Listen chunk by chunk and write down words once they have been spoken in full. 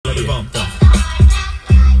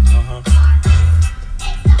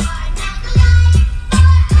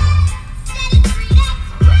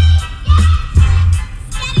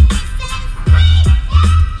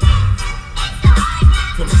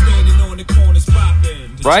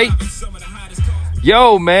right?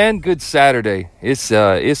 Yo, man, good Saturday.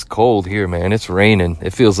 It's cold here, man. It's raining.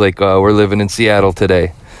 It feels like we're living in Seattle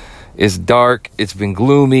today. It's dark. It's been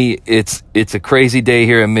gloomy. It's a crazy day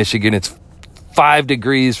here in Michigan. It's 5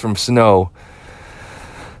 degrees from snow.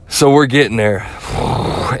 So we're getting there.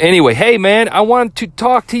 Anyway, hey, man, I want to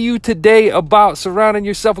talk to you today about surrounding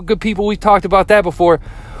yourself with good people. We've talked about that before.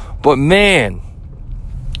 But, man,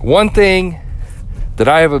 one thing that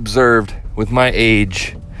I have observed with my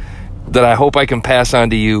age that I hope I can pass on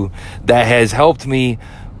to you that has helped me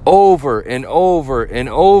over and over and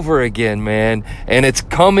over again, man. And it's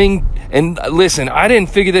coming. And listen, I didn't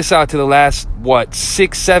figure this out to the last,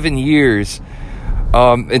 6-7 years.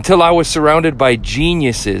 Until I was surrounded by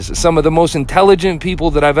geniuses, some of the most intelligent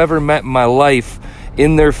people that I've ever met in my life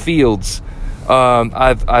in their fields.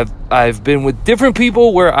 I've been with different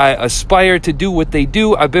people where I aspire to do what they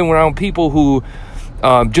do. I've been around people who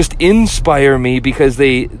just inspire me because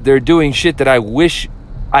they're doing shit that I wish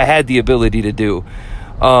I had the ability to do.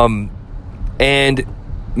 And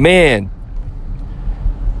man,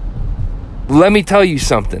 let me tell you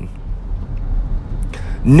something.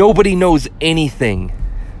 Nobody knows anything.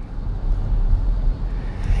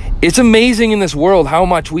 It's amazing in this world how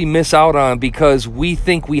much we miss out on because we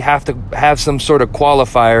think we have to have some sort of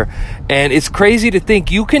qualifier. And it's crazy to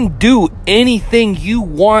think you can do anything you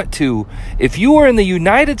want to. If you are in the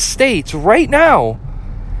United States right now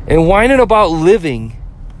and whining about living,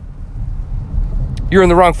 you're in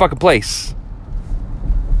the wrong fucking place.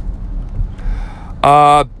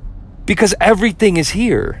 Because everything is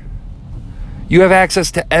here. You have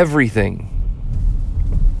access to everything.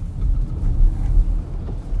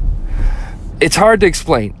 It's hard to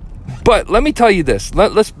explain, but let me tell you this.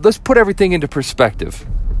 Let's put everything into perspective.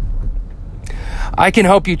 I can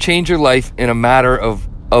help you change your life in a matter of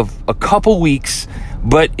a couple weeks,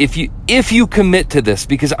 but if you commit to this,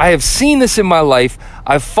 because I have seen this in my life,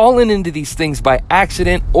 I've fallen into these things by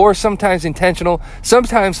accident or sometimes intentional,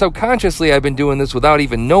 sometimes subconsciously. I've been doing this without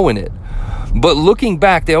even knowing it. But looking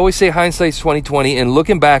back, they always say hindsight's 20/20, and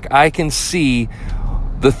looking back, I can see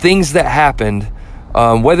the things that happened,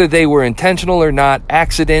 whether they were intentional or not,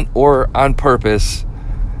 accident or on purpose,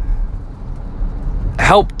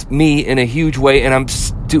 helped me in a huge way, and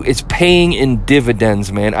it's paying in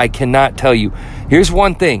dividends, man. I cannot tell you. Here's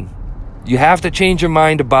one thing. You have to change your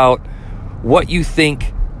mind about what you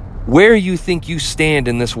think, where you think you stand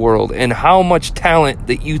in this world, and how much talent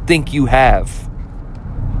that you think you have.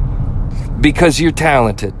 Because you're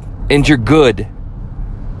talented and you're good.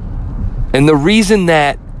 And the reason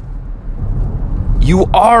that you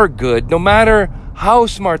are good, no matter how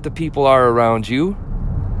smart the people are around you,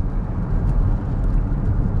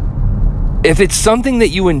 if it's something that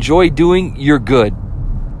you enjoy doing, you're good.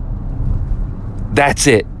 That's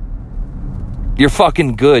it. You're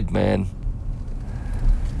fucking good, man.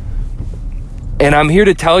 And I'm here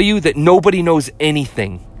to tell you that nobody knows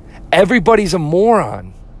anything. Everybody's a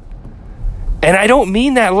moron. And I don't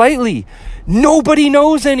mean that lightly. Nobody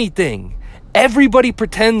knows anything. Everybody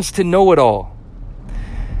pretends to know it all.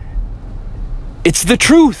 It's the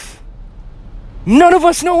truth. None of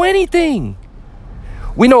us know anything.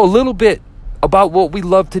 We know a little bit about what we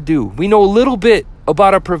love to do. We know a little bit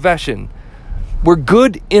about our profession. We're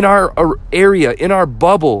good in our area, in our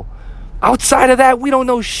bubble. Outside of that, we don't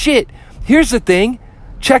know shit. Here's the thing.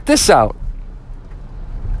 Check this out.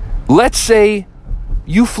 Let's say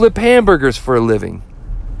you flip hamburgers for a living,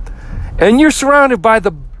 and you're surrounded by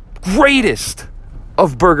the greatest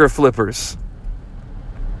of burger flippers.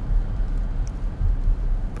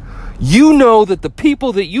 You know that the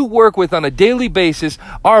people that you work with on a daily basis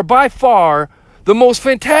are by far the most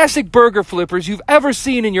fantastic burger flippers you've ever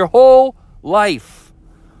seen in your whole life.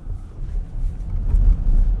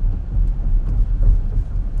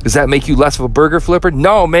 Does that make you less of a burger flipper?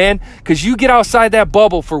 No, man, because you get outside that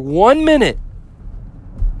bubble for 1 minute.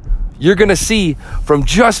 You're going to see from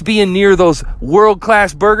just being near those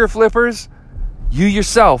world-class burger flippers, you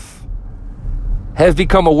yourself have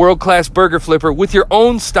become a world-class burger flipper with your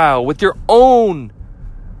own style, with your own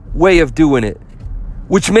way of doing it,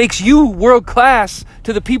 which makes you world-class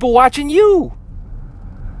to the people watching you.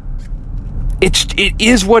 It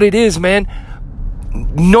is what it is, man.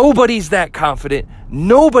 Nobody's that confident.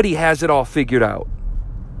 Nobody has it all figured out.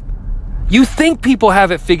 You think people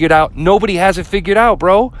have it figured out. Nobody has it figured out,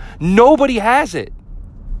 bro. Nobody has it.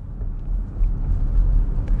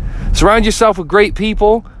 Surround yourself with great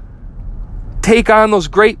people. Take on those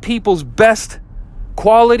great people's best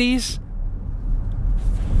qualities.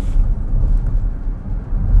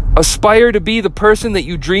 Aspire to be the person that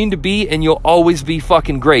you dream to be, and you'll always be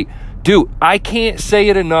fucking great. Dude, I can't say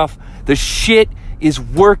it enough. The shit is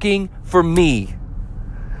working for me.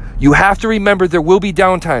 You have to remember there will be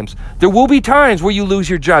downtimes. There will be times where you lose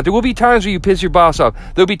your job. There will be times where you piss your boss off.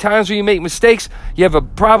 There will be times where you make mistakes. You have a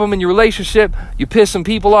problem in your relationship. You piss some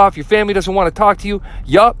people off. Your family doesn't want to talk to you.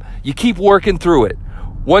 Yup, you keep working through it.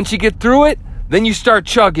 Once you get through it, then you start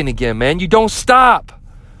chugging again, man. You don't stop.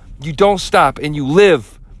 You don't stop, and you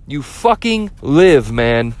live. You fucking live,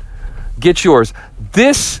 man. Get yours.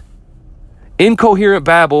 This Incoherent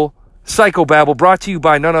Babble, Psychobabble, brought to you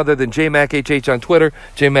by none other than JMacHH on Twitter,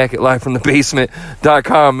 JMac at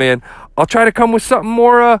livefromthebasement.com, man. I'll try to come with something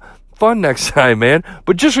more fun next time, man.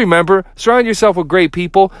 But just remember, surround yourself with great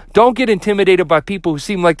people. Don't get intimidated by people who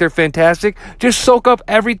seem like they're fantastic. Just soak up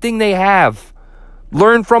everything they have.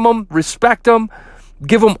 Learn from them, respect them,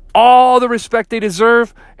 give them all the respect they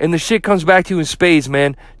deserve, and the shit comes back to you in spades,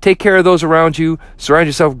 man. Take care of those around you. Surround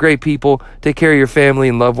yourself with great people. Take care of your family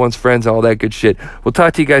and loved ones, friends, all that good shit. We'll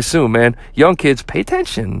talk to you guys soon, man. Young kids, pay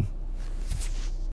attention.